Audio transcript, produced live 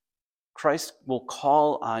Christ will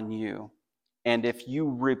call on you. And if you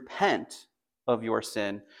repent of your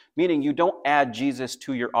sin, meaning you don't add Jesus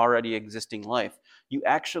to your already existing life, you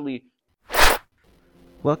actually...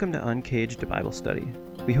 Welcome to Uncaged Bible Study.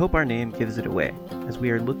 We hope our name gives it away, as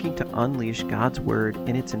we are looking to unleash God's Word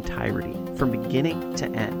in its entirety, from beginning to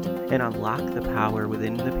end, and unlock the power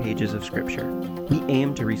within the pages of Scripture. We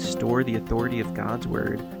aim to restore the authority of God's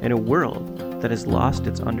Word in a world that has lost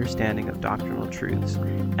its understanding of doctrinal truths,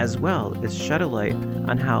 as well as shed a light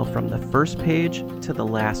on how from the first page to the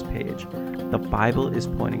last page, the Bible is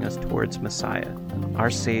pointing us towards Messiah,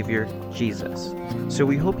 our Savior, Jesus. So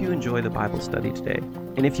we hope you enjoy the Bible study today.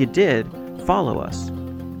 And if you did, follow us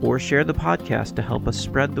or share the podcast to help us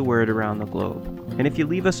spread the word around the globe. And if you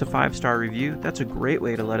leave us a 5-star review, that's a great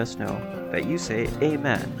way to let us know that you say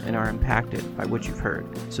amen and are impacted by what you've heard.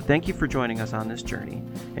 So thank you for joining us on this journey.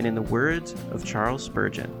 And in the words of Charles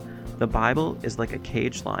Spurgeon, the Bible is like a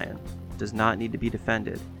caged lion. It does not need to be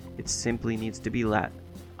defended. It simply needs to be let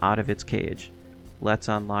out of its cage. Let's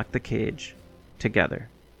unlock the cage together.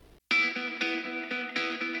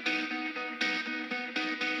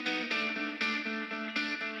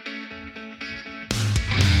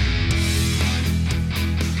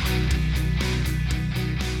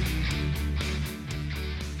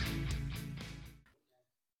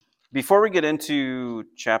 Before we get into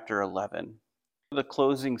chapter 11, the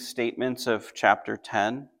closing statements of chapter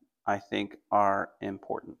 10, I think, are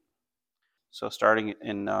important. So starting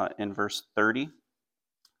in verse 30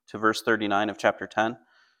 to verse 39 of chapter 10,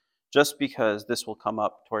 just because this will come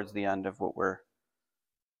up towards the end of what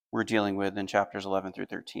we're dealing with in chapters 11 through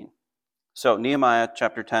 13. So Nehemiah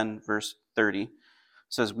chapter 10, verse 30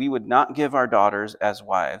 says, "We would not give our daughters as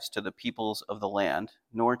wives to the peoples of the land,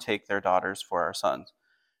 nor take their daughters for our sons."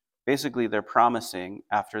 Basically, they're promising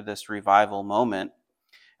after this revival moment,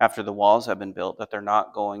 after the walls have been built, that they're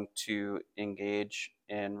not going to engage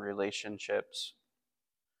in relationships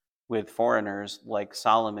with foreigners like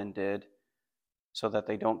Solomon did, so that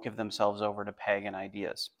they don't give themselves over to pagan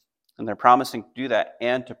ideas. And they're promising to do that,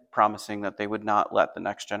 and to promising that they would not let the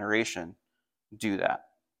next generation do that.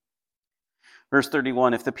 Verse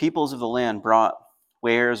 31, "If the peoples of the land brought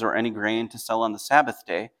wares or any grain to sell on the Sabbath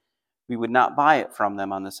day, we would not buy it from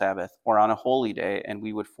them on the Sabbath or on a holy day, and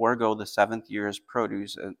we would forego the 7th year's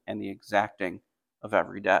produce and the exacting of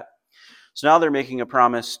every debt." So now they're making a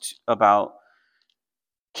promise about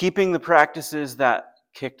keeping the practices that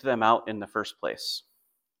kicked them out in the first place.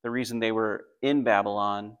 The reason they were in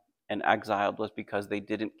Babylon and exiled was because they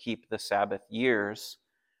didn't keep the Sabbath years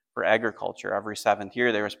for agriculture. Every 7th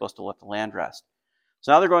year, they were supposed to let the land rest.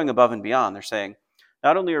 So now they're going above and beyond. They're saying,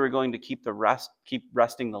 not only are we going to keep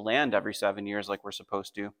resting the land every 7 years like we're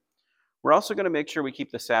supposed to, we're also going to make sure we keep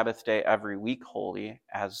the Sabbath day every week holy,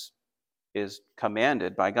 as is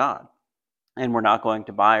commanded by God. And we're not going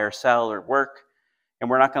to buy or sell or work, and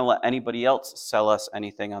we're not going to let anybody else sell us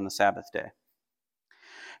anything on the Sabbath day.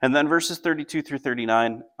 And then verses 32 through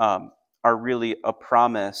 39 are really a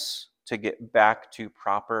promise to get back to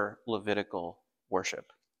proper Levitical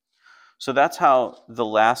worship. So that's how the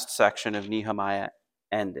last section of Nehemiah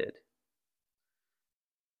ended.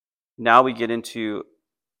 Now we get into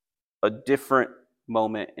a different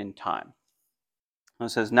moment in time. It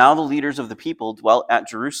says, "Now the leaders of the people dwelt at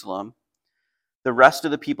Jerusalem. The rest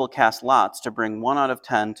of the people cast lots to bring 1 out of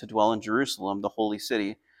 10 to dwell in Jerusalem, the holy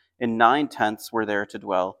city, and 9/10 were there to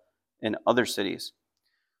dwell in other cities."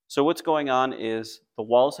 So what's going on is the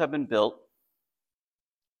walls have been built.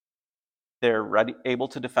 They're able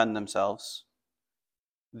to defend themselves.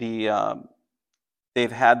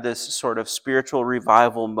 They've had this sort of spiritual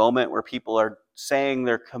revival moment where people are saying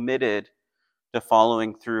they're committed to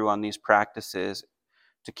following through on these practices,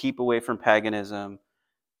 to keep away from paganism,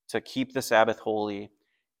 to keep the Sabbath holy,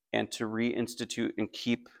 and to reinstitute and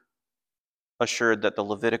keep assured that the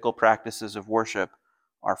Levitical practices of worship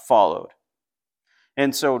are followed.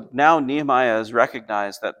 And so now Nehemiah has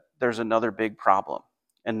recognized that there's another big problem,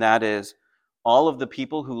 and that is all of the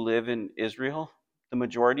people who live in Israel, the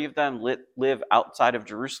majority of them live outside of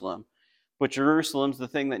Jerusalem, but Jerusalem's the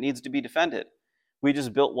thing that needs to be defended. We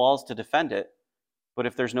just built walls to defend it, but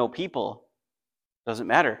if there's no people, it doesn't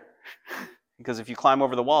matter. Because if you climb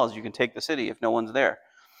over the walls, you can take the city if no one's there.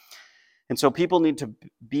 And so people need to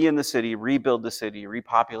be in the city, rebuild the city,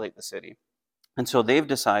 repopulate the city. And so they've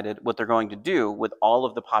decided what they're going to do with all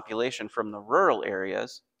of the population from the rural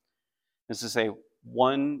areas is to say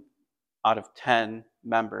 1 out of 10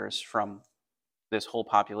 members from this whole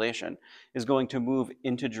population is going to move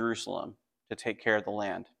into Jerusalem to take care of the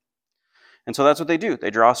land. And so that's what they do.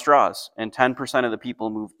 They draw straws, and 10% of the people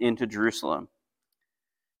move into Jerusalem.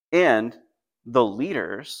 And the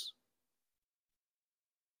leaders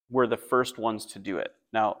were the first ones to do it.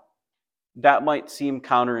 Now, that might seem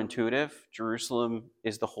counterintuitive. Jerusalem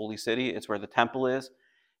is the holy city. It's where the temple is.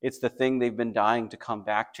 It's the thing they've been dying to come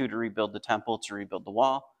back to rebuild the temple, to rebuild the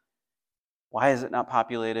wall. Why is it not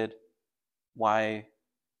populated? Why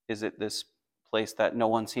is it this place that no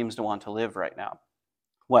one seems to want to live right now?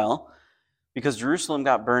 Well, because Jerusalem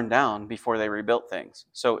got burned down before they rebuilt things.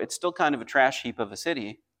 So it's still kind of a trash heap of a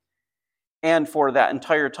city. And for that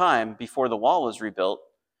entire time before the wall was rebuilt,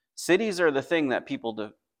 cities are the thing that people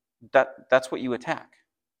do, that's what you attack.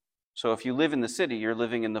 So if you live in the city, you're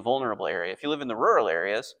living in the vulnerable area. If you live in the rural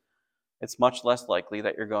areas, it's much less likely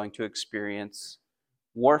that you're going to experience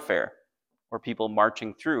warfare or people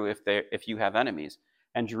marching through if you have enemies.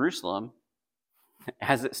 And Jerusalem,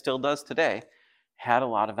 as it still does today, had a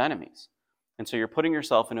lot of enemies. And so you're putting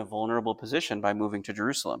yourself in a vulnerable position by moving to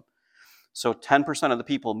Jerusalem. So 10% of the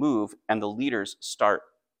people move, and the leaders start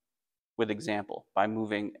with example by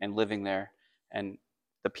moving and living there, and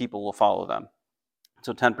the people will follow them.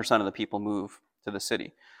 So 10% of the people move to the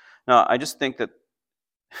city. Now, I just think that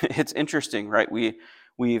it's interesting, right? We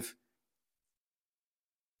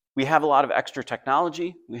have a lot of extra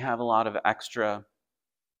technology. We have a lot of extra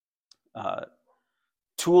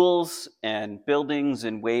tools and buildings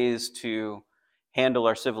and ways to handle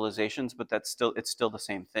our civilizations, but it's still the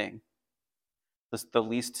same thing. The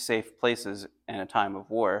least safe places in a time of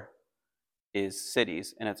war is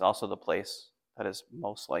cities, and it's also the place that is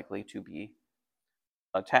most likely to be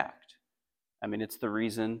attacked. I mean, it's the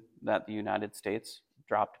reason that the United States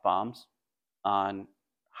dropped bombs on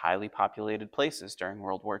highly populated places during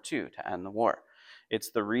World War II to end the war.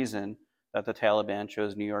 It's the reason that the Taliban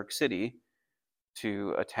chose New York City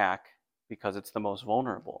to attack, because it's the most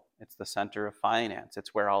vulnerable. It's the center of finance.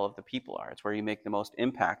 It's where all of the people are. It's where you make the most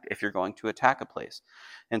impact if you're going to attack a place.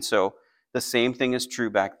 And so the same thing is true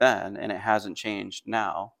back then, and it hasn't changed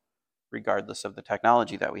now, regardless of the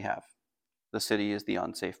technology that we have. The city is the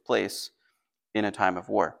unsafe place in a time of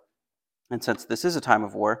war. And since this is a time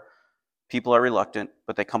of war, people are reluctant,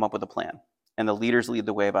 but they come up with a plan. And the leaders lead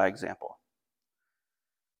the way by example.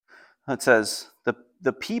 It says,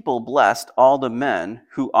 the people blessed all the men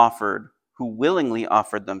who willingly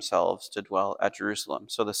offered themselves to dwell at Jerusalem.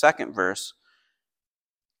 So the second verse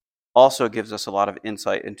also gives us a lot of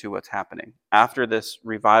insight into what's happening. After this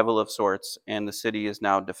revival of sorts, and the city is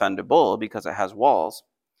now defendable because it has walls,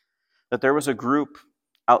 that there was a group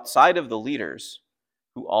outside of the leaders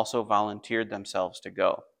who also volunteered themselves to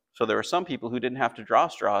go. So there were some people who didn't have to draw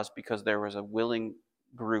straws because there was a willing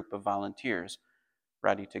group of volunteers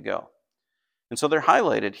ready to go. And so they're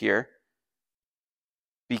highlighted here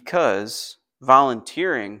because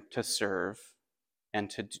volunteering to serve and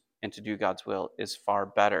to do God's will is far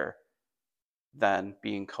better than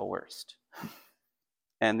being coerced.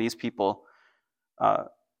 And these people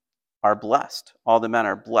are blessed. All the men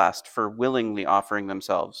are blessed for willingly offering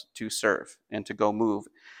themselves to serve and to go move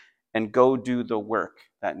and go do the work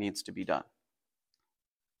that needs to be done.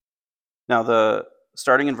 Now,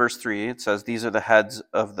 starting in verse 3, it says, "These are the heads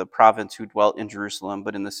of the province who dwelt in Jerusalem,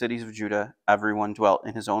 but in the cities of Judah, everyone dwelt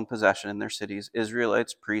in his own possession in their cities,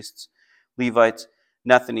 Israelites, priests, Levites,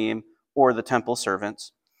 Nethinim, or the temple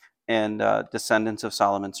servants, and descendants of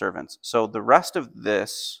Solomon's servants." So the rest of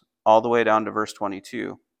this, all the way down to verse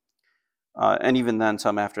 22, and even then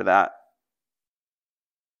some after that,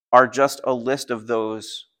 are just a list of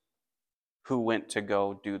those who went to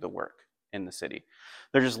go do the work in the city.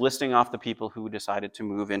 They're just listing off the people who decided to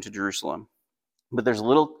move into Jerusalem. But there's a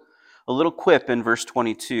little quip in verse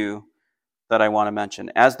 22 that I want to mention.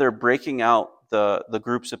 As they're breaking out the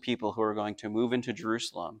groups of people who are going to move into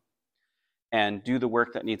Jerusalem and do the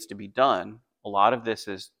work that needs to be done, a lot of this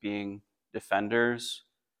is being defenders.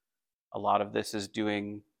 A lot of this is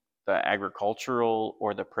doing the agricultural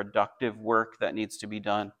or the productive work that needs to be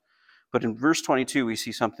done. But in verse 22, we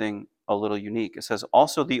see something a little unique. It says,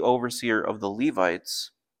 "Also the overseer of the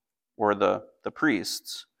Levites," or the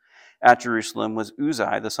priests, "at Jerusalem was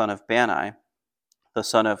Uzziah, the son of Bani, the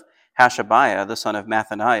son of Hashabiah, the son of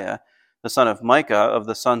Mathaniah, the son of Micah, of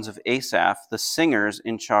the sons of Asaph, the singers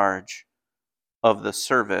in charge of the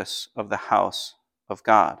service of the house of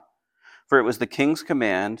God. For it was the king's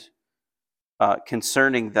command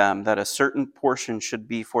concerning them that a certain portion should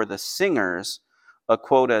be for the singers, a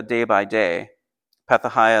quota day by day.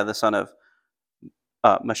 Pethahiah, the son of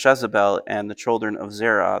Meshezabel, and the children of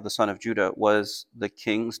Zerah, the son of Judah, was the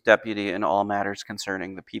king's deputy in all matters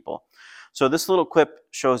concerning the people." So this little quip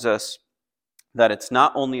shows us that it's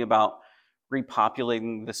not only about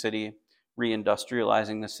repopulating the city,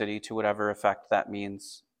 reindustrializing the city to whatever effect that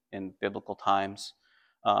means in biblical times,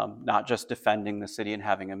 not just defending the city and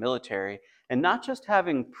having a military, and not just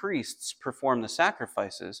having priests perform the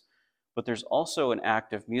sacrifices, but there's also an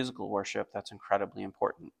act of musical worship that's incredibly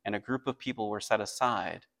important. And a group of people were set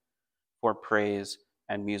aside for praise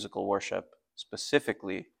and musical worship,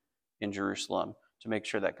 specifically in Jerusalem, to make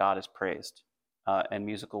sure that God is praised. And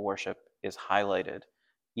musical worship is highlighted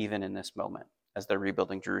even in this moment as they're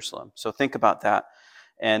rebuilding Jerusalem. So think about that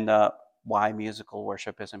and why musical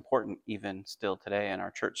worship is important even still today in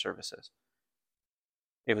our church services.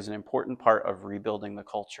 It was an important part of rebuilding the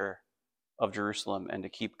culture of Jerusalem and to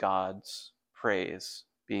keep God's praise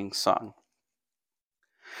being sung.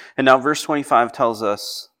 And now verse 25 tells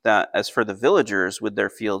us that as for the villagers with their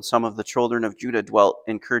fields, some of the children of Judah dwelt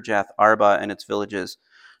in Kirjath Arba and its villages,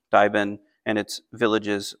 Dibon and its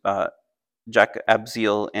villages,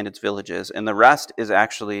 Jekabzeel and its villages. And the rest is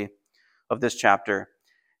actually, of this chapter,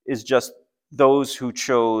 is just those who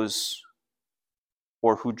chose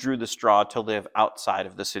or who drew the straw to live outside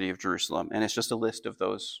of the city of Jerusalem. And it's just a list of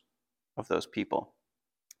those people.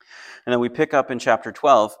 And then we pick up in chapter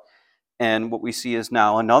 12, and what we see is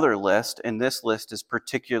now another list, and this list is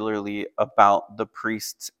particularly about the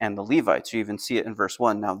priests and the Levites. You even see it in verse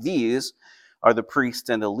 1. Now these are the priests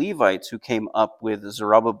and the Levites who came up with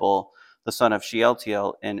Zerubbabel, the son of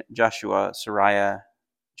Shealtiel, and Jeshua, Sariah,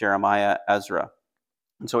 Jeremiah, Ezra.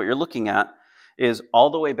 And so what you're looking at is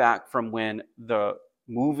all the way back from when the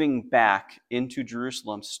moving back into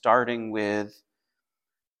Jerusalem, starting with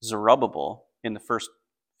Zerubbabel in the first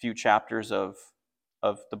few chapters of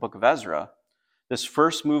the book of Ezra. This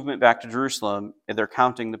first movement back to Jerusalem, they're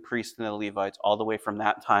counting the priests and the Levites all the way from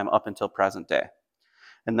that time up until present day.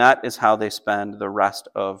 And that is how they spend the rest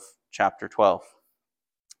of chapter 12.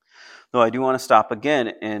 Though I do want to stop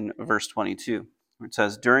again in verse 22, where it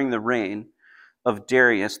says, during the reign of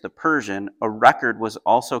Darius the Persian, a record was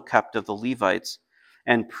also kept of the Levites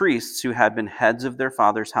and priests who had been heads of their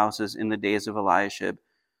fathers' houses in the days of Eliashib,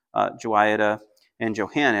 Joiada, and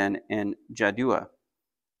Johanan, and Jaddua,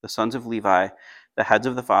 the sons of Levi, the heads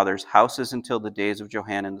of the fathers' houses until the days of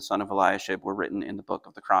Johanan, the son of Eliashib, were written in the book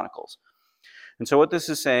of the Chronicles. And so what this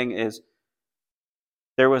is saying is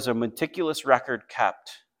there was a meticulous record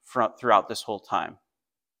kept throughout this whole time.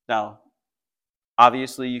 Now,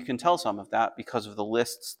 obviously, you can tell some of that because of the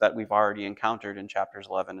lists that we've already encountered in chapters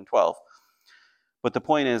 11 and 12. But the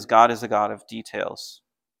point is, God is a God of details.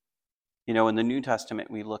 You know, in the New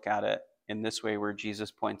Testament, we look at it in this way where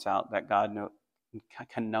Jesus points out that God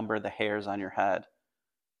can number the hairs on your head.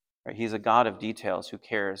 Right? He's a God of details who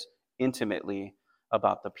cares intimately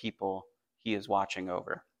about the people he is watching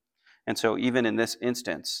over. And so even in this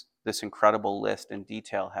instance, this incredible list and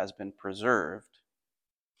detail has been preserved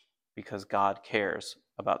because God cares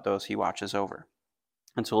about those he watches over.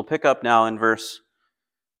 And so we'll pick up now in verse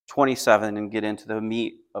 27 and get into the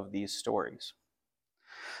meat of these stories.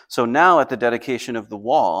 So now at the dedication of the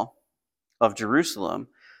wall of Jerusalem,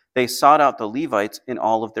 they sought out the Levites in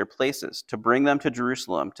all of their places to bring them to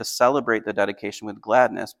Jerusalem to celebrate the dedication with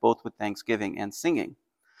gladness, both with thanksgiving and singing,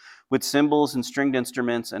 with cymbals and stringed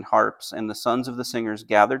instruments and harps. And the sons of the singers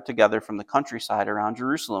gathered together from the countryside around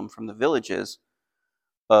Jerusalem, from the villages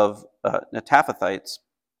of Netophathites,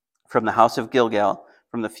 from the house of Gilgal,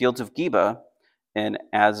 from the fields of Geba and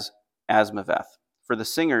Asmaveth. For the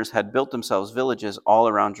singers had built themselves villages all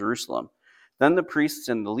around Jerusalem. Then the priests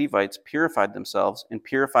and the Levites purified themselves and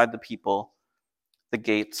purified the people, the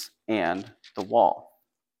gates, and the wall.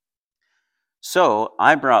 So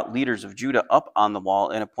I brought leaders of Judah up on the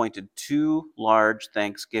wall and appointed 2 large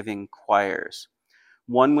thanksgiving choirs.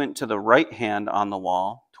 One went to the right hand on the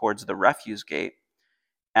wall towards the refuse gate.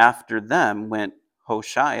 After them went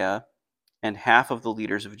Hoshea and half of the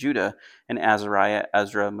leaders of Judah, and Azariah,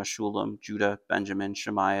 Ezra, Meshullam, Judah, Benjamin,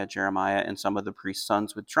 Shemaiah, Jeremiah, and some of the priests'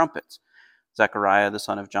 sons with trumpets. Zechariah, the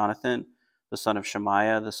son of Jonathan, the son of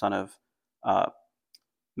Shemaiah, the son of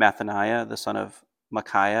Mathaniah, the son of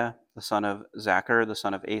Micaiah, the son of Zachar, the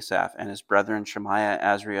son of Asaph, and his brethren Shemaiah,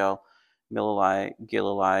 Azriel, Milalai,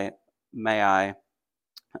 Gilalai, Mai,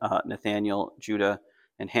 Nathaniel, Judah,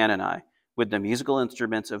 and Hanani, with the musical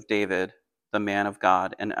instruments of David, the man of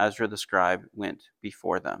God, and Ezra the scribe went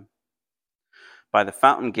before them. By the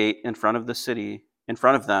fountain gate in front of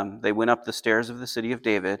them, they went up the stairs of the city of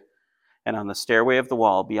David, and on the stairway of the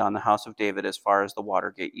wall beyond the house of David as far as the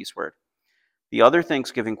water gate eastward. The other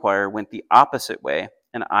thanksgiving choir went the opposite way,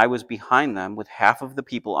 and I was behind them with half of the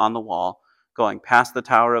people on the wall, going past the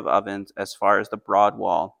Tower of Ovens as far as the broad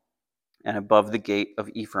wall, and above the gate of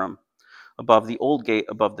Ephraim, above the old gate,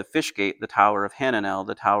 above the fish gate, the Tower of Hananel,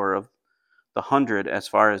 the Tower of the 100 as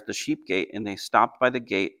far as the sheep gate, and they stopped by the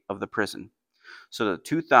gate of the prison. So the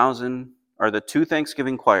or the two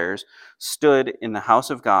thanksgiving choirs, stood in the house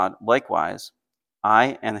of God. Likewise,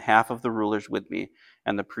 I and half of the rulers with me,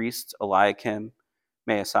 and the priests Eliakim,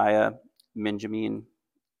 Maaseiah, Benjamin,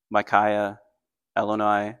 Micaiah,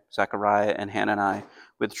 Elonai, Zechariah, and Hanani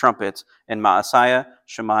with trumpets, and Maaseiah,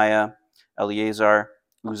 Shemaiah, Eleazar,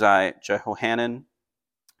 Uzai, Jehohanan,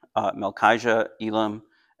 Melchijah, Elam,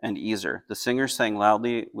 and Ezer. The singers sang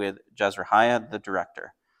loudly with Jezreiah the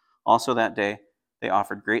director. Also that day they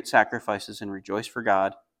offered great sacrifices and rejoiced, for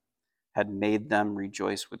God had made them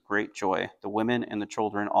rejoice with great joy. The women and the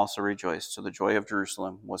children also rejoiced, so the joy of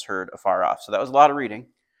Jerusalem was heard afar off. So that was a lot of reading,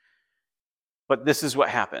 but this is what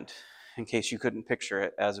happened, in case you couldn't picture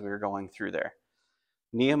it as we were going through there.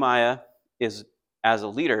 Nehemiah is, as a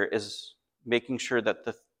leader, is making sure that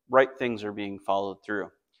the right things are being followed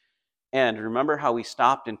through. And remember how we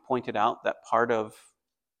stopped and pointed out that part of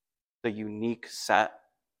the unique set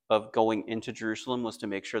of going into Jerusalem was to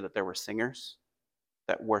make sure that there were singers,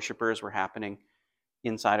 that worshipers were happening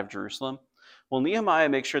inside of Jerusalem? Well, Nehemiah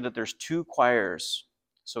makes sure that there's two choirs,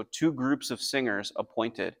 so two groups of singers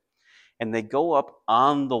appointed, and they go up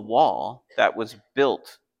on the wall that was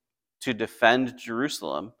built to defend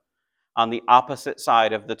Jerusalem on the opposite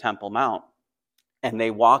side of the Temple Mount. And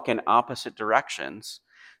they walk in opposite directions,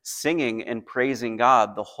 singing and praising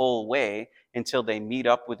God the whole way until they meet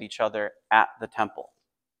up with each other at the temple.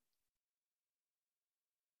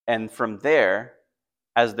 And from there,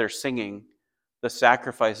 as they're singing, the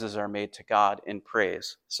sacrifices are made to God in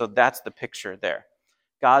praise. So that's the picture there.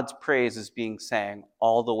 God's praise is being sang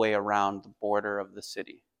all the way around the border of the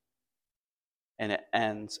city. And it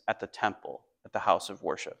ends at the temple, at the house of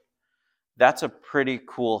worship. That's a pretty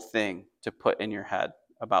cool thing to put in your head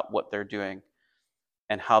about what they're doing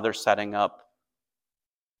and how they're setting up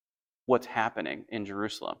what's happening in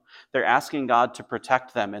Jerusalem. They're asking God to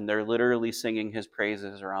protect them, and they're literally singing his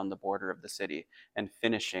praises around the border of the city and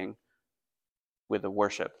finishing with the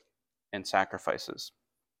worship and sacrifices.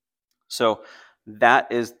 So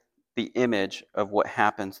that is the image of what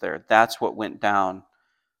happens there. That's what went down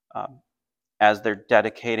as they're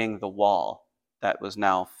dedicating the wall that was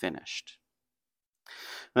now finished.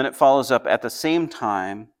 Then it follows up, at the same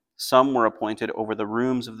time, some were appointed over the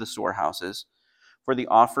rooms of the storehouses for the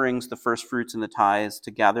offerings, the first fruits, and the tithes,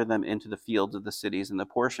 to gather them into the fields of the cities and the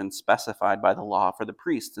portions specified by the law for the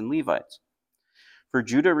priests and Levites. For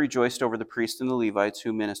Judah rejoiced over the priests and the Levites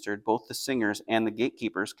who ministered. Both the singers and the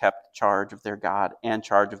gatekeepers kept charge of their God and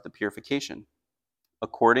charge of the purification,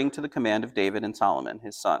 according to the command of David and Solomon,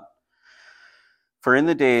 his son. For in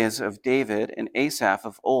the days of David and Asaph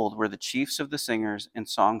of old were the chiefs of the singers in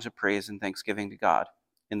songs of praise and thanksgiving to God.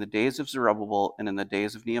 In the days of Zerubbabel and in the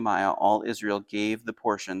days of Nehemiah, all Israel gave the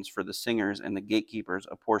portions for the singers and the gatekeepers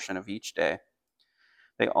a portion of each day.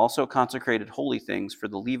 They also consecrated holy things for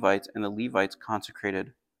the Levites, and the Levites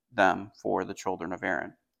consecrated them for the children of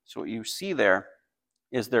Aaron. So what you see there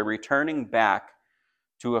is they're returning back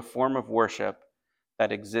to a form of worship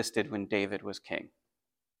that existed when David was king.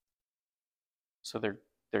 So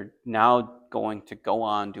they're now going to go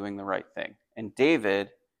on doing the right thing. And David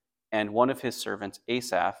and one of his servants,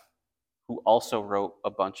 Asaph, who also wrote a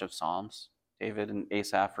bunch of Psalms, David and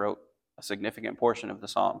Asaph wrote a significant portion of the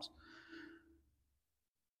Psalms.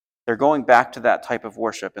 They're going back to that type of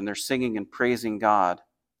worship, and they're singing and praising God.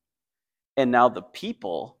 And now the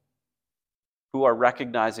people who are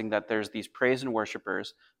recognizing that there's these praise and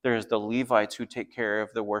worshipers, there's the Levites who take care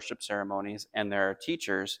of the worship ceremonies, and there are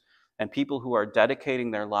teachers and people who are dedicating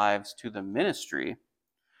their lives to the ministry.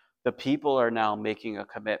 The people are now making a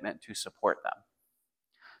commitment to support them.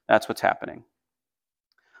 That's what's happening.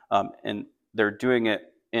 And they're doing it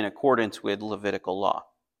in accordance with Levitical law.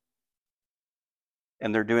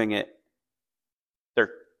 And they're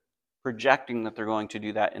projecting that they're going to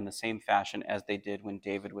do that in the same fashion as they did when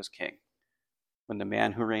David was king, when the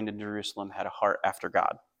man who reigned in Jerusalem had a heart after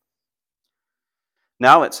God.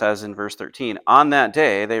 Now it says in verse 13, on that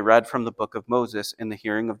day they read from the book of Moses in the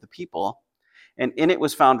hearing of the people, and in it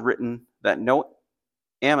was found written that no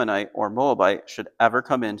Ammonite or Moabite should ever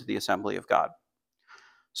come into the assembly of God.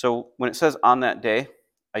 So when it says on that day,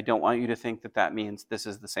 I don't want you to think that that means this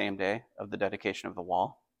is the same day of the dedication of the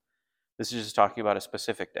wall. This is just talking about a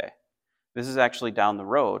specific day. This is actually down the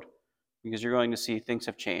road, because you're going to see things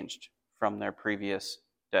have changed from their previous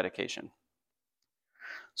dedication.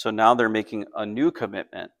 So now they're making a new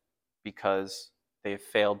commitment because they've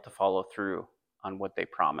failed to follow through on what they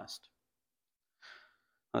promised.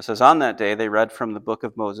 It says, on that day they read from the book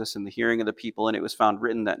of Moses in the hearing of the people, and it was found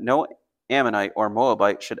written that no Ammonite or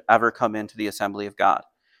Moabite should ever come into the assembly of God,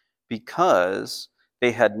 because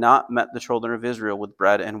they had not met the children of Israel with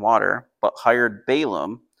bread and water, but hired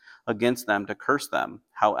Balaam, against them to curse them.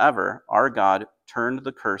 However, our God turned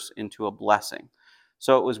the curse into a blessing.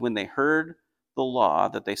 So it was when they heard the law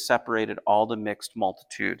that they separated all the mixed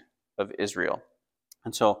multitude of Israel.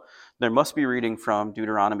 And so there must be reading from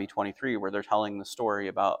Deuteronomy 23 where they're telling the story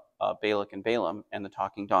about Balak and Balaam and the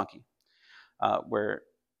talking donkey, where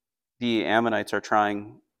the Ammonites are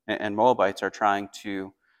trying and Moabites are trying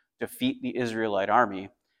to defeat the Israelite army,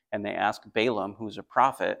 and they ask Balaam, who's a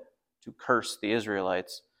prophet, to curse the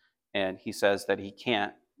Israelites, and he says that he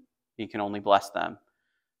can't. He can only bless them.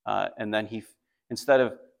 And then instead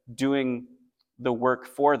of doing the work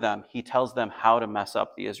for them, he tells them how to mess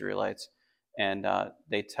up the Israelites, and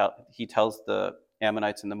he tells the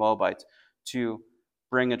Ammonites and the Moabites to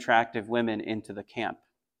bring attractive women into the camp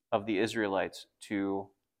of the Israelites to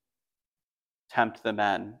tempt the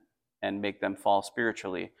men and make them fall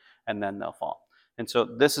spiritually, and then they'll fall. And so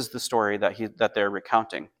this is the story that they're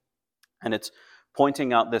recounting, and it's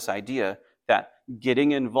pointing out this idea that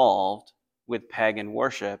getting involved with pagan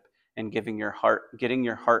worship and getting your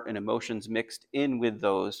heart and emotions mixed in with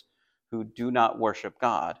those who do not worship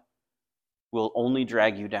God will only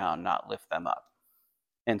drag you down, not lift them up.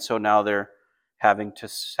 And so now they're having to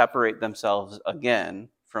separate themselves again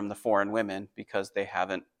from the foreign women because they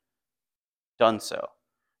haven't done so.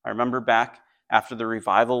 I remember back after the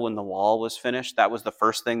revival when the wall was finished, that was the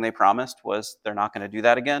first thing they promised, was they're not going to do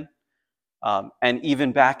that again. And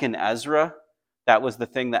even back in Ezra, that was the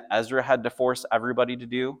thing that Ezra had to force everybody to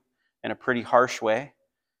do in a pretty harsh way.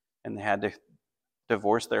 And they had to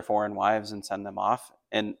divorce their foreign wives and send them off.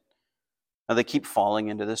 And now they keep falling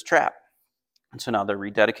into this trap. And so now they're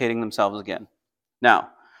rededicating themselves again. Now,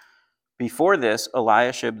 before this,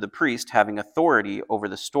 Eliashib the priest, having authority over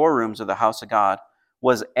the storerooms of the house of God,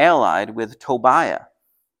 was allied with Tobiah.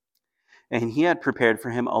 And he had prepared for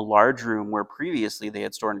him a large room where previously they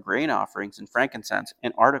had stored grain offerings and frankincense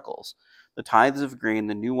and articles, the tithes of grain,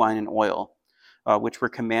 the new wine and oil, which were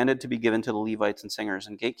commanded to be given to the Levites and singers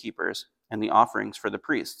and gatekeepers, and the offerings for the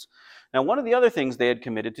priests. Now, one of the other things they had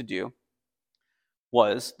committed to do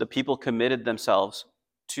was the people committed themselves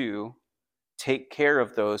to take care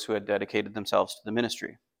of those who had dedicated themselves to the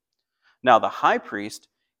ministry. Now, the high priest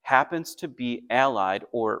happens to be allied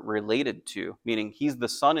or related to, meaning he's the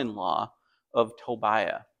son-in-law of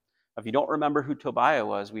Tobiah. If you don't remember who Tobiah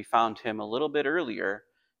was, we found him a little bit earlier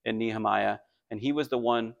in Nehemiah, and he was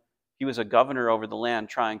a governor over the land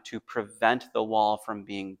trying to prevent the wall from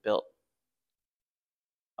being built.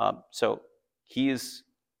 So he's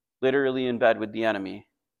literally in bed with the enemy.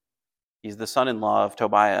 He's the son-in-law of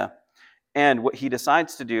Tobiah. And what he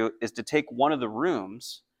decides to do is to take one of the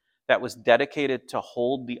rooms that was dedicated to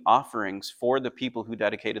hold the offerings for the people who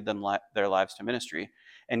dedicated their lives to ministry,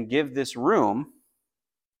 and give this room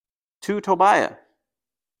to Tobiah.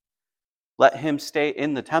 Let him stay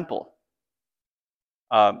in the temple.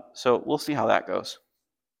 So we'll see how that goes.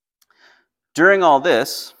 During all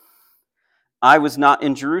this, I was not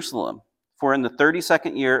in Jerusalem, for in the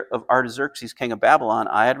 32nd year of Artaxerxes, king of Babylon,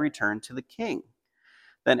 I had returned to the king.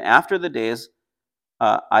 Then after the days,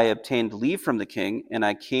 I obtained leave from the king, and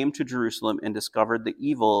I came to Jerusalem and discovered the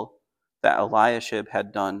evil that Eliashib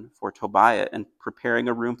had done for Tobiah and preparing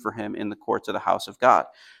a room for him in the courts of the house of God.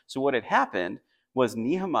 So what had happened was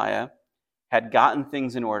Nehemiah had gotten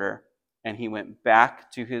things in order, and he went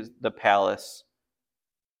back to the palace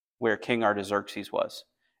where King Artaxerxes was.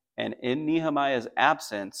 And in Nehemiah's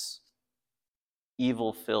absence,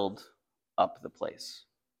 evil filled up the place.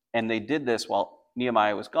 And they did this while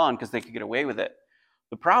Nehemiah was gone because they could get away with it.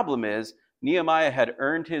 The problem is Nehemiah had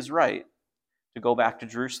earned his right to go back to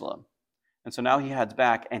Jerusalem. And so now he heads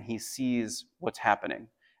back and he sees what's happening.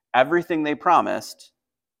 Everything they promised,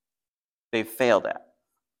 they failed at.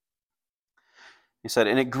 He said,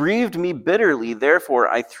 and it grieved me bitterly, therefore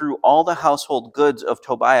I threw all the household goods of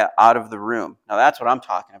Tobiah out of the room. Now that's what I'm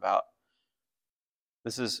talking about.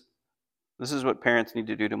 This is what parents need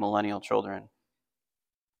to do to millennial children.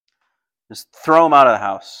 Just throw them out of the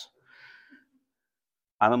house.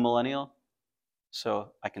 I'm a millennial,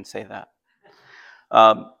 so I can say that.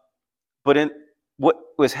 But in what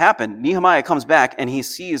was happened, Nehemiah comes back and he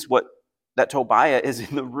sees that Tobiah is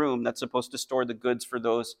in the room that's supposed to store the goods for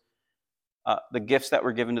those, the gifts that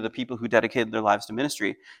were given to the people who dedicated their lives to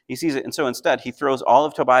ministry. He sees it, and so instead he throws all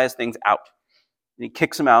of Tobiah's things out. And he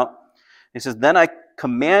kicks them out. He says, then I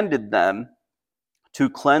commanded them to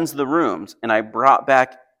cleanse the rooms, and I brought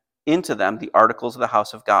back into them the articles of the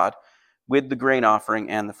house of God with the grain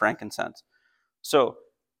offering and the frankincense. So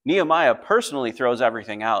Nehemiah personally throws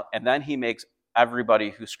everything out, and then he makes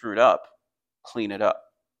everybody who screwed up clean it up.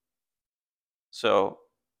 So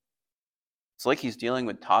it's like he's dealing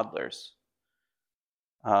with toddlers.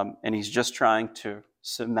 And he's just trying to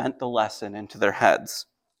cement the lesson into their heads.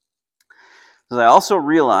 Because I also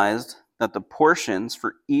realized that the portions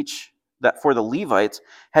for the Levites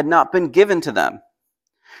had not been given to them.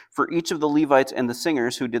 For each of the Levites and the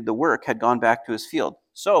singers who did the work had gone back to his field.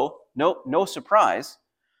 So, no surprise,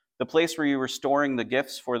 the place where you were storing the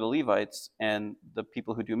gifts for the Levites and the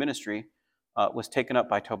people who do ministry was taken up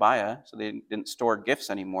by Tobiah, so they didn't store gifts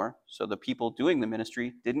anymore. So the people doing the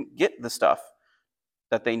ministry didn't get the stuff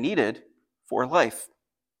that they needed for life.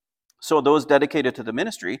 So those dedicated to the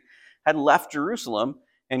ministry had left Jerusalem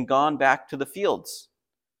and gone back to the fields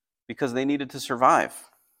because they needed to survive.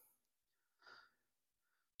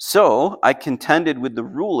 So I contended with the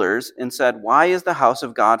rulers and said, "Why is the house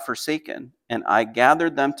of God forsaken?" And I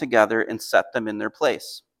gathered them together and set them in their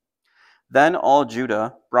place. Then all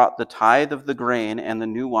Judah brought the tithe of the grain and the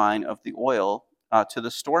new wine of the oil to the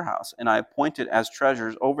storehouse. And I appointed as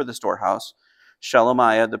treasurers over the storehouse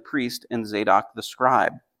Shelemiah the priest and Zadok the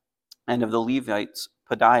scribe, and of the Levites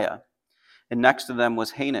Pedaiah. And next to them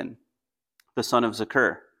was Hanan, the son of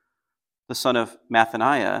Zakur, the son of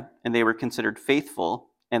Mathaniah, and they were considered faithful,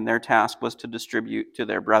 and their task was to distribute to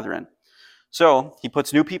their brethren. So he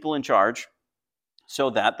puts new people in charge so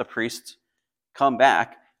that the priests come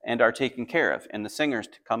back and are taken care of, and the singers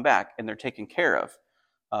to come back and they're taken care of,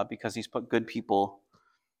 because he's put good people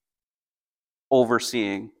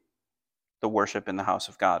overseeing the worship in the house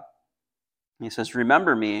of God. He says,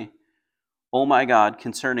 "Remember me, O my God,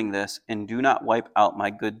 concerning this, and do not wipe out my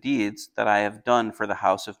good deeds that I have done for the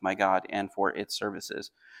house of my God and for its services."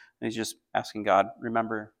 And he's just asking God,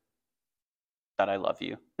 remember that I love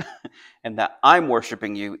you and that I'm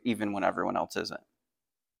worshiping you even when everyone else isn't.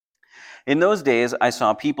 In those days, I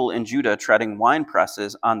saw people in Judah treading wine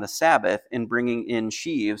presses on the Sabbath and bringing in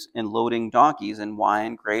sheaves and loading donkeys in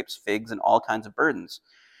wine, grapes, figs, and all kinds of burdens,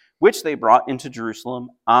 which they brought into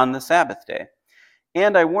Jerusalem on the Sabbath day.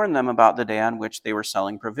 And I warned them about the day on which they were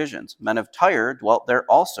selling provisions. Men of Tyre dwelt there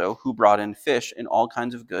also, who brought in fish and all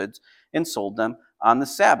kinds of goods and sold them on the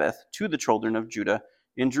Sabbath to the children of Judah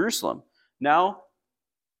in Jerusalem. Now,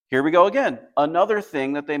 here we go again. Another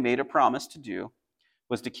thing that they made a promise to do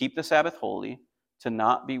was to keep the Sabbath holy, to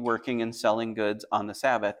not be working and selling goods on the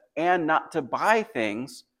Sabbath, and not to buy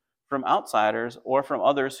things from outsiders or from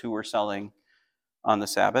others who were selling on the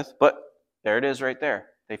Sabbath. But there it is right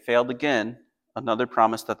there. They failed again, another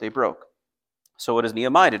promise that they broke. So what does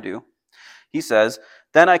Nehemiah do? He says,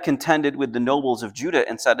 "Then I contended with the nobles of Judah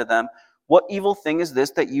and said to them, 'What evil thing is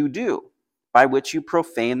this that you do, by which you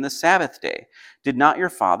profane the Sabbath day? Did not your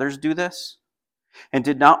fathers do this? And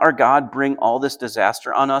did not our God bring all this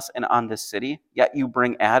disaster on us and on this city? Yet you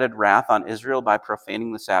bring added wrath on Israel by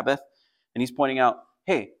profaning the Sabbath.'" And he's pointing out,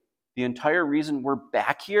 hey, the entire reason we're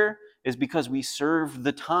back here is because we served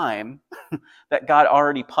the time that God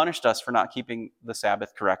already punished us for not keeping the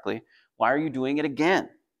Sabbath correctly. Why are you doing it again?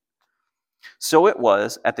 So it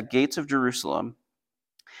was at the gates of Jerusalem,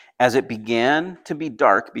 as it began to be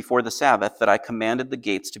dark before the Sabbath, that I commanded the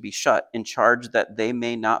gates to be shut, in charge that they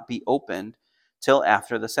may not be opened till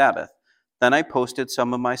after the Sabbath. Then I posted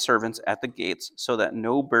some of my servants at the gates, so that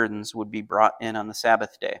no burdens would be brought in on the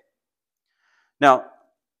Sabbath day. Now,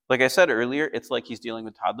 like I said earlier, it's like he's dealing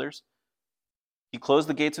with toddlers. He closed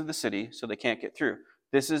the gates of the city so they can't get through.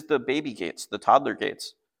 This is the baby gates, the toddler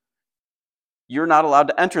gates. You're not allowed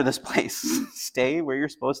to enter this place. Stay where you're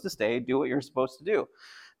supposed to stay. Do what you're supposed to do.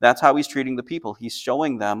 That's how he's treating the people. He's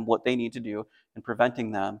showing them what they need to do and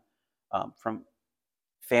preventing them from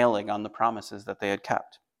failing on the promises that they had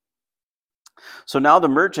kept. So now the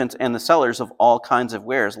merchants and the sellers of all kinds of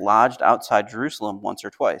wares lodged outside Jerusalem once or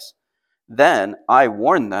twice. Then I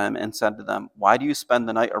warned them and said to them, "Why do you spend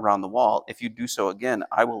the night around the wall? If you do so again,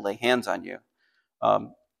 I will lay hands on you."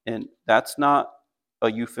 And that's not a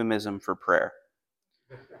euphemism for prayer.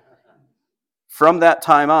 From that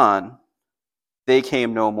time on, they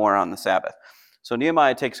came no more on the Sabbath. So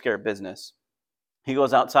Nehemiah takes care of business. He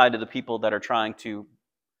goes outside to the people that are trying to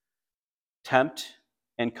tempt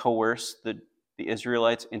and coerce the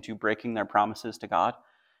Israelites into breaking their promises to God.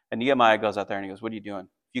 And Nehemiah goes out there and he goes, "What are you doing?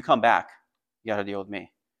 If you come back, you got to deal with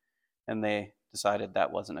me." And they decided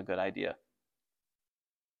that wasn't a good idea.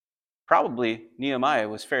 Probably Nehemiah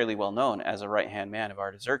was fairly well known as a right-hand man of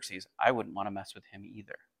Artaxerxes. I wouldn't want to mess with him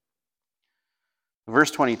either. Verse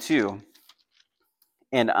 22,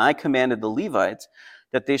 "And I commanded the Levites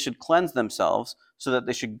that they should cleanse themselves, so that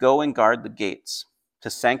they should go and guard the gates, to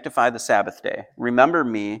sanctify the Sabbath day. Remember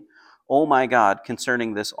me, O my God,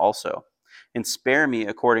 concerning this also, and spare me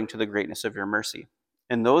according to the greatness of your mercy."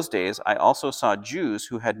 In those days I also saw Jews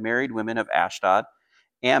who had married women of Ashdod,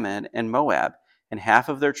 Ammon, and Moab, and half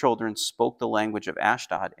of their children spoke the language of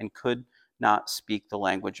Ashdod and could not speak the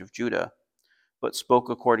language of Judah, but spoke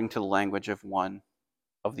according to the language of one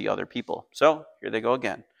of the other people. So here they go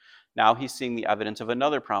again. Now he's seeing the evidence of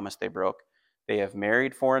another promise they broke. They have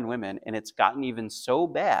married foreign women, and it's gotten even so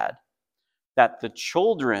bad that the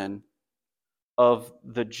children of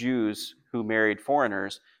the Jews who married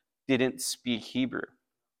foreigners didn't speak Hebrew.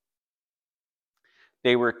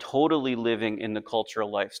 They were totally living in the cultural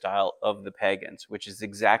lifestyle of the pagans, which is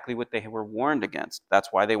exactly what they were warned against. That's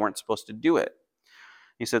why they weren't supposed to do it.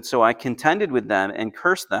 He said, "So I contended with them and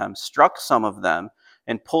cursed them, struck some of them,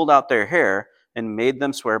 and pulled out their hair, and made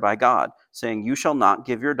them swear by God, saying, 'You shall not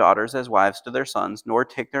give your daughters as wives to their sons, nor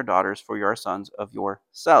take their daughters for your sons of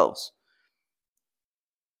yourselves.'"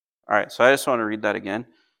 All right, so I just want to read that again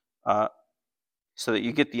so that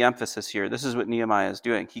you get the emphasis here. This is what Nehemiah is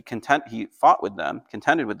doing. He fought with them,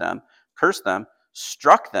 contended with them, cursed them,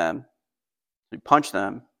 struck them, he punched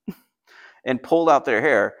them, and pulled out their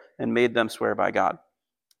hair and made them swear by God.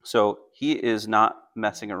 So he is not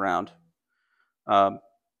messing around.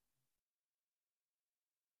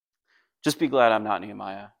 Just be glad I'm not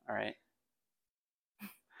Nehemiah, all right?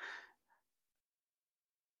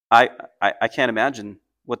 I can't imagine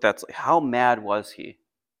what that's like. How mad was he?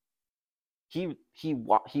 He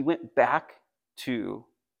went back to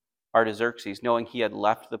Artaxerxes knowing he had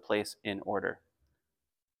left the place in order.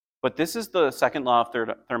 But this is the second law of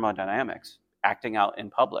thermodynamics, acting out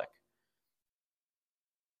in public.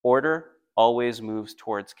 Order always moves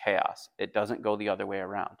towards chaos. It doesn't go the other way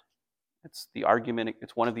around. It's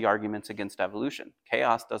one of the arguments against evolution.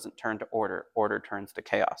 Chaos doesn't turn to order. Order turns to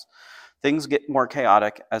chaos. Things get more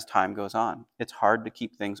chaotic as time goes on. It's hard to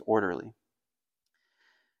keep things orderly.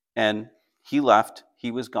 And he left,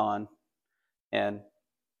 he was gone, and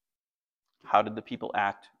how did the people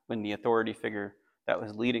act when the authority figure that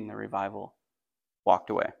was leading the revival walked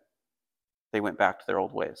away? They went back to their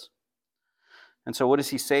old ways. And so what does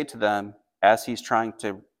he say to them as he's trying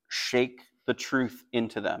to shake the truth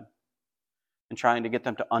into them and trying to get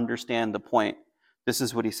them to understand the point? This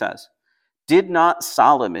is what he says. "Did not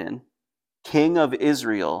Solomon, king of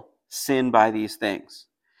Israel, sin by these things?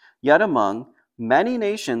 Yet among many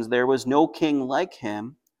nations there was no king like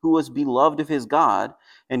him, who was beloved of his God,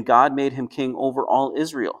 and God made him king over all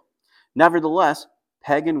Israel. Nevertheless,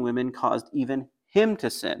 pagan women caused even him to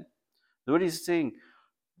sin." So what he's saying,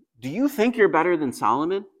 do you think you're better than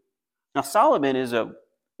Solomon? Now, Solomon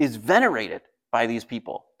is venerated by these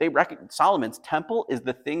people. They reckon Solomon's temple is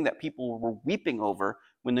the thing that people were weeping over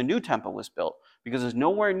when the new temple was built, because it's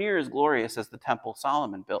nowhere near as glorious as the temple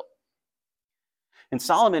Solomon built. And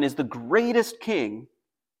Solomon is the greatest king,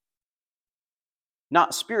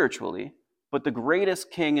 not spiritually, but the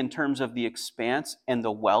greatest king in terms of the expanse and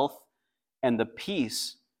the wealth and the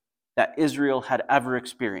peace that Israel had ever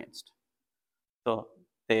experienced. So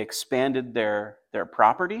they expanded their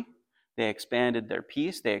property, they expanded their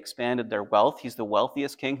peace, they expanded their wealth. He's the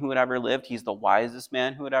wealthiest king who had ever lived. He's the wisest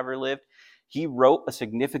man who had ever lived. He wrote a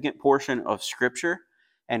significant portion of scripture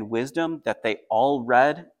and wisdom that they all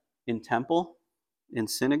read in temple, in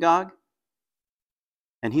synagogue.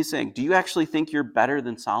 And he's saying, do you actually think you're better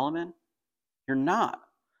than Solomon? You're not.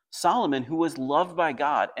 Solomon, who was loved by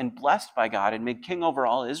God and blessed by God and made king over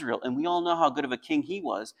all Israel, and we all know how good of a king he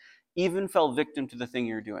was, even fell victim to the thing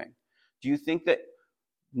you're doing. Do you think that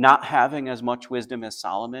not having as much wisdom as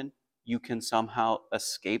Solomon, you can somehow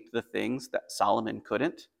escape the things that Solomon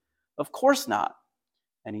couldn't? Of course not.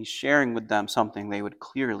 And he's sharing with them something they would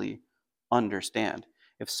clearly understand.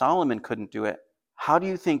 If Solomon couldn't do it, how do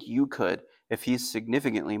you think you could if he's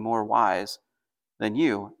significantly more wise than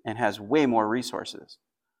you and has way more resources?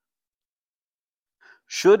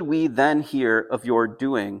 "Should we then hear of your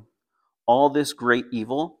doing all this great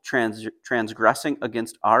evil, transgressing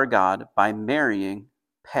against our God by marrying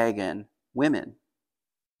pagan women?"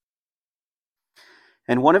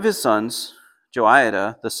 And one of his sons,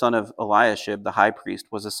 Joiada, the son of Eliashib, the high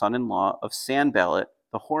priest, was a son-in-law of Sanballat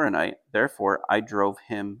the Horonite. Therefore I drove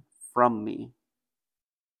him from me.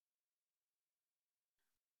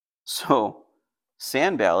 So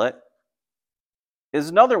Sanballat is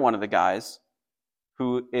another one of the guys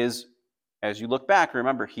who is, as you look back,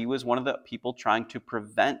 remember, he was one of the people trying to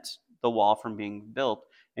prevent the wall from being built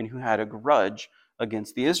and who had a grudge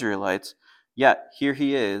against the Israelites. Yet here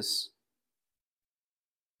he is.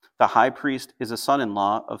 The high priest is a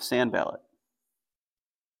son-in-law of Sanballat.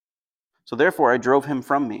 "So therefore I drove him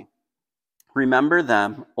from me. Remember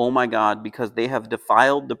them, O my God, because they have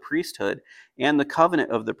defiled the priesthood and the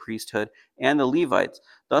covenant of the priesthood and the Levites.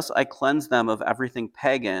 Thus I cleanse them of everything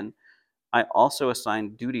pagan I also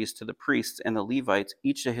assigned duties to the priests and the Levites,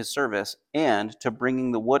 each to his service, and to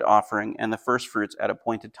bringing the wood offering and the firstfruits at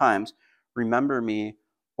appointed times. Remember me,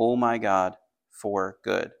 O my God, for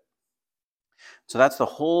good." So that's the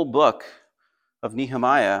whole book of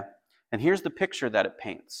Nehemiah. And here's the picture that it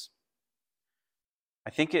paints. I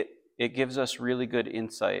think it gives us really good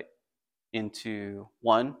insight into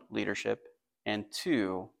one, leadership, and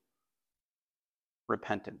two,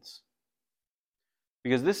 repentance.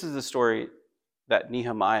 Because this is the story that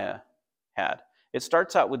Nehemiah had. It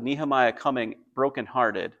starts out with Nehemiah coming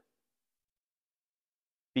brokenhearted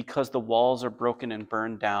because the walls are broken and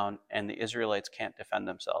burned down and the Israelites can't defend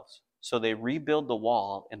themselves. So they rebuild the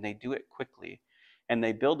wall and they do it quickly. And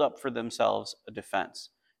they build up for themselves a defense.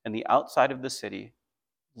 And the outside of the city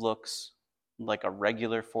looks like a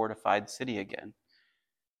regular fortified city again.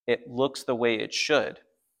 It looks the way it should.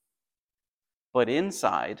 But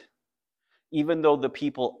inside, even though the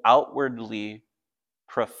people outwardly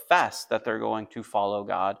profess that they're going to follow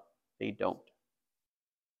God, they don't.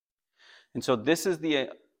 And so this is the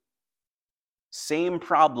same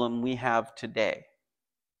problem we have today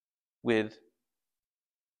with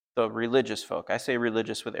the religious folk. I say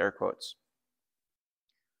religious with air quotes.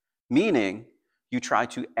 Meaning, you try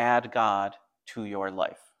to add God to your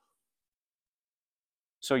life.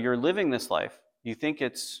 So you're living this life. You think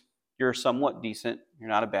you're somewhat decent. You're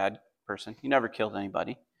not a bad person. You never killed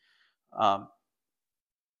anybody.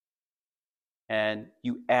 And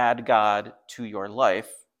you add God to your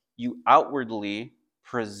life. You outwardly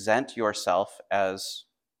present yourself as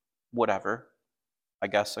whatever, I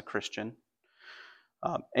guess a Christian.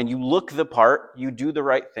 And you look the part, you do the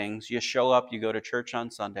right things, you show up, you go to church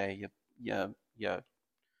on Sunday, you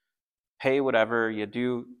pay whatever, you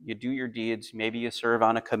do your deeds, maybe you serve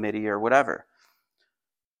on a committee or whatever.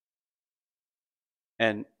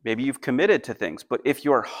 And maybe you've committed to things, but if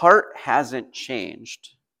your heart hasn't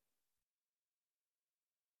changed,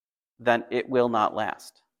 then it will not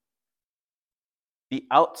last. The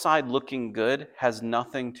outside looking good has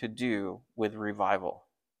nothing to do with revival,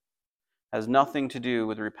 has nothing to do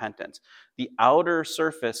with repentance. The outer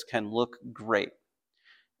surface can look great,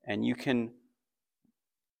 and you can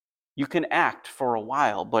act for a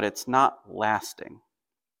while, but it's not lasting.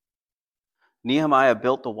 Nehemiah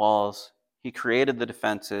built the walls, he created the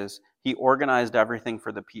defenses, he organized everything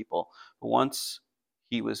for the people. But once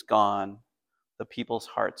he was gone, the people's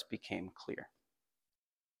hearts became clear.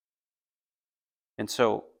 And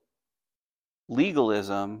so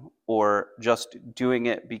legalism, or just doing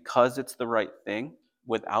it because it's the right thing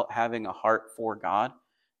without having a heart for God,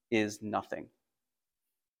 is nothing.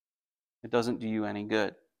 It doesn't do you any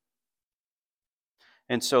good.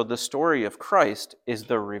 And so the story of Christ is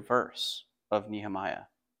the reverse of Nehemiah.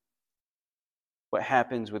 What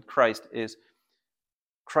happens with Christ is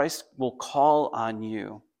Christ will call on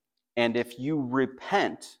you, and if you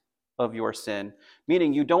repent of your sin,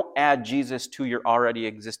 meaning you don't add Jesus to your already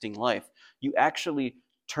existing life, you actually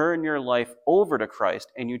turn your life over to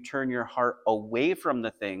Christ and you turn your heart away from the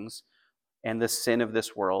things and the sin of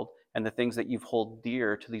this world and the things that you hold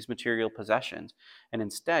dear to these material possessions, and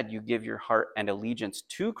instead you give your heart and allegiance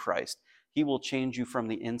to Christ, he will change you from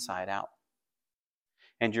the inside out.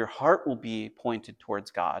 And your heart will be pointed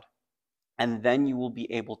towards God. And then you will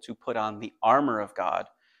be able to put on the armor of God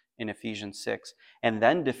in Ephesians 6, and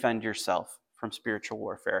then defend yourself from spiritual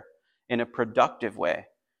warfare in a productive way,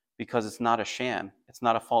 because it's not a sham, it's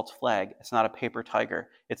not a false flag, it's not a paper tiger,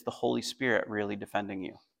 it's the Holy Spirit really defending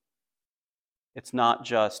you. It's not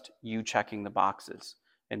just you checking the boxes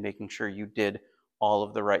and making sure you did all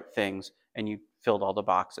of the right things and you filled all the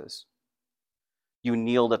boxes. You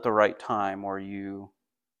kneeled at the right time, or you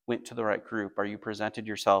went to the right group, or you presented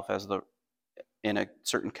yourself as in a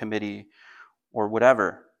certain committee, or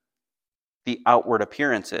whatever the outward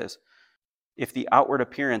appearance is. If the outward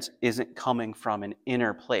appearance isn't coming from an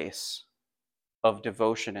inner place of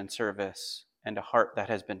devotion and service and a heart that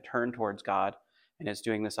has been turned towards God and is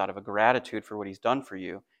doing this out of a gratitude for what he's done for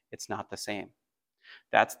you, it's not the same.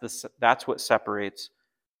 That's what separates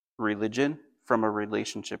religion from a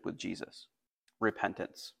relationship with Jesus.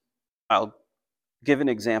 Repentance. I'll give an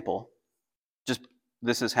example. Just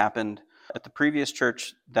this has happened at the previous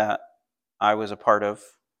church that I was a part of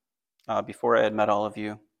before I had met all of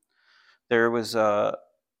you. There was a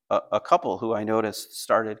couple who I noticed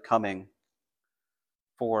started coming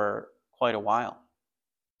for quite a while.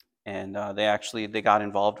 And they got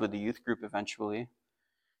involved with the youth group eventually.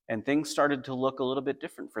 And things started to look a little bit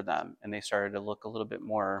different for them. And they started to look a little bit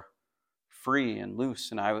more free and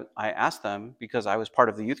loose. And I asked them, because I was part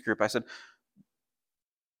of the youth group, I said,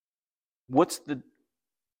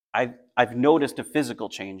 I've noticed a physical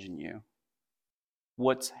change in you.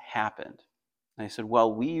 what's happened? And they said,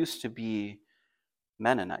 well, we used to be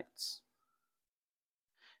Mennonites.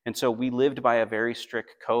 And so we lived by a very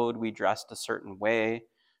strict code. We dressed a certain way.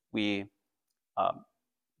 We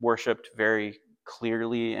worshipped very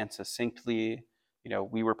clearly and succinctly.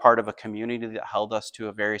 We were part of a community that held us to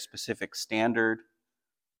a very specific standard.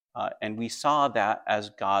 And we saw that as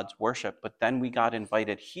God's worship. But then we got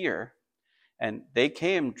invited here, and they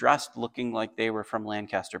came dressed looking like they were from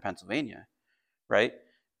Lancaster, Pennsylvania, right?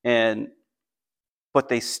 But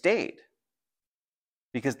they stayed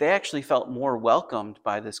because they actually felt more welcomed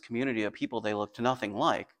by this community of people they looked nothing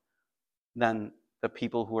like than the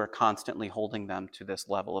people who are constantly holding them to this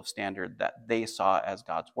level of standard that they saw as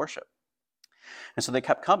God's worship. And so they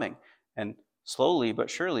kept coming, and slowly but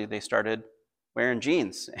surely they started wearing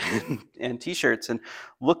jeans and t-shirts and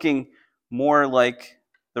looking more like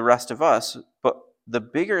the rest of us. But the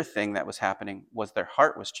bigger thing that was happening was their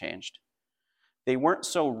heart was changed. They weren't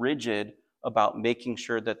so rigid about making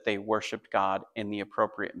sure that they worshiped God in the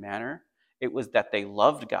appropriate manner. It was that they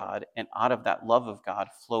loved God, and out of that love of God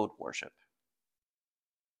flowed worship.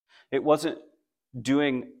 It wasn't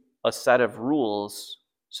doing a set of rules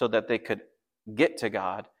so that they could get to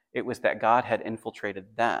God. It was that God had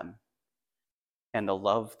infiltrated them, and the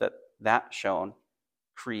love that shone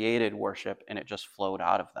created worship, and it just flowed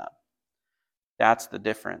out of them. That's the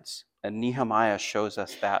difference. And Nehemiah shows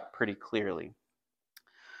us that pretty clearly.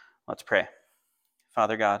 Let's pray.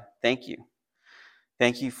 Father God, thank you.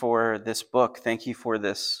 Thank you for this book. Thank you for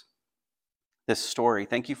this story.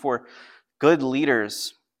 Thank you for good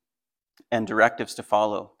leaders and directives to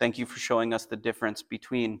follow. Thank you for showing us the difference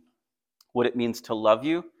between what it means to love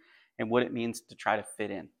you and what it means to try to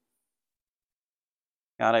fit in.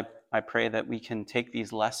 God, I pray that we can take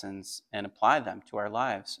these lessons and apply them to our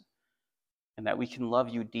lives, and that we can love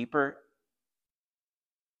you deeper.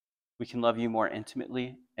 We can love you more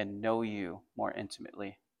intimately and know you more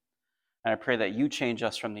intimately. And I pray that you change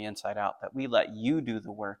us from the inside out, that we let you do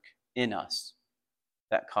the work in us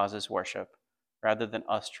that causes worship, rather than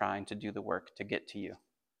us trying to do the work to get to you.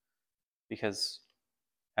 Because,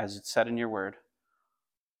 as it's said in your word,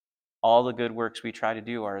 all the good works we try to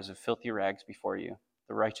do are as of filthy rags before you.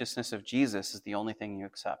 The righteousness of Jesus is the only thing you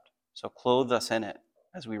accept. So clothe us in it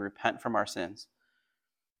as we repent from our sins,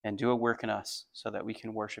 and do a work in us so that we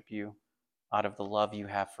can worship you out of the love you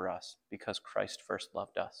have for us, because Christ first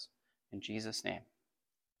loved us. In Jesus' name,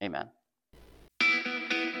 amen.